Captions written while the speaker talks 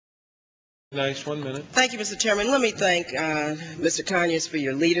Nice, 1 minute. Thank you, Mr. Chairman. Let me thank Mr. Conyers for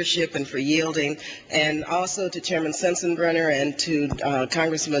your leadership and for yielding, and also to Chairman Sensenbrenner and to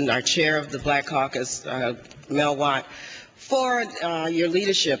Congressman, our chair of the Black Caucus, Mel Watt, for your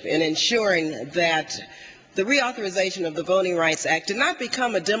leadership in ensuring that the reauthorization of the Voting Rights Act did not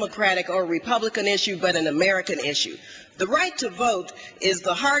become a Democratic or Republican issue, but an American issue. The right to vote is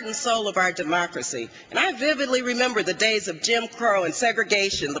the heart and soul of our democracy. And I vividly remember the days of Jim Crow and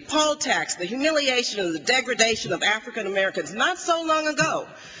segregation, the poll tax, the humiliation and the degradation of African Americans not so long ago.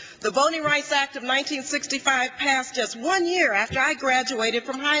 The Voting Rights Act of 1965 passed just 1 year after I graduated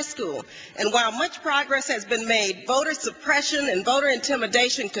from high school. And while much progress has been made, voter suppression and voter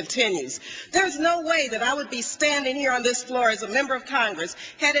intimidation continues. There's no way that I would be standing here on this floor as a member of Congress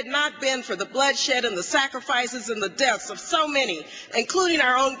had it not been for the bloodshed and the sacrifices and the deaths of so many, including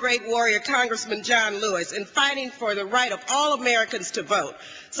our own great warrior, Congressman John Lewis, in fighting for the right of all Americans to vote.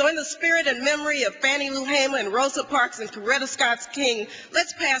 So in the spirit and memory of Fannie Lou Hamer and Rosa Parks and Coretta Scott King,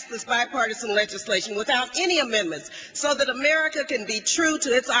 let's pass this bipartisan legislation without any amendments so that America can be true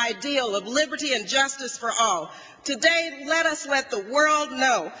to its ideal of liberty and justice for all. Today, let us let the world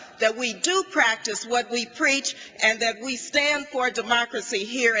know that we do practice what we preach and that we stand for democracy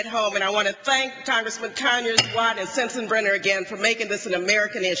here at home. And I want to thank Congressman Conyers, Watt, and Sensenbrenner again for making this an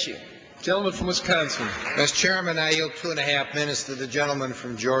American issue. Gentleman from Wisconsin. Mr. Chairman, I yield 2.5 minutes to the gentleman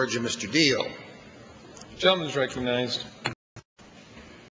from Georgia, Mr. Deal. Gentleman is recognized.